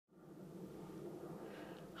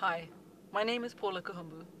Hi, my name is Paula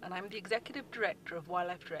Kahumbu and I'm the Executive Director of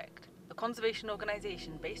WildlifeDirect, a conservation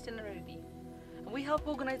organisation based in Nairobi, and we help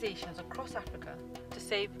organisations across Africa to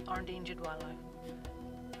save our endangered wildlife.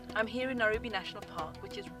 I'm here in Nairobi National Park,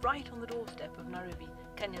 which is right on the doorstep of Nairobi,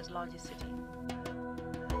 Kenya's largest city.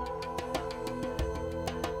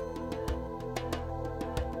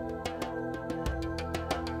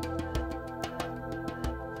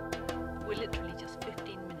 We're literally just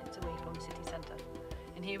 15 minutes away from the city centre,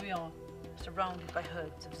 and here we are, surrounded by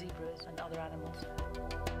herds of zebras and other animals.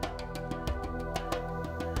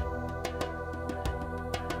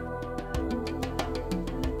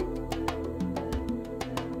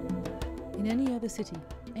 In any other city,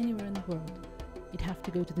 anywhere in the world, you'd have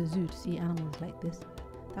to go to the zoo to see animals like this.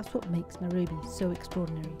 That's what makes Nairobi so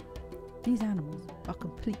extraordinary. These animals are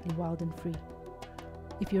completely wild and free.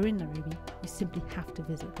 If you're in Nairobi, you simply have to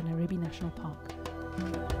visit the Nairobi National Park.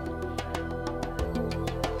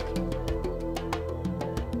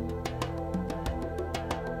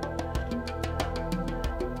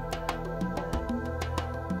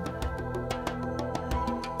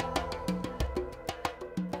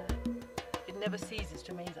 It never ceases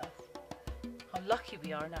to amaze us. How lucky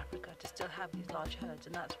we are in Africa to still have these large herds,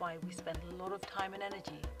 and that's why we spend a lot of time and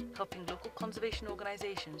energy helping local conservation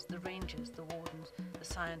organisations, the rangers, the wardens, the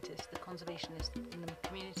scientists, the conservationists in the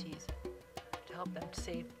communities to help them to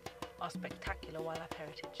save our spectacular wildlife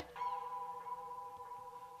heritage.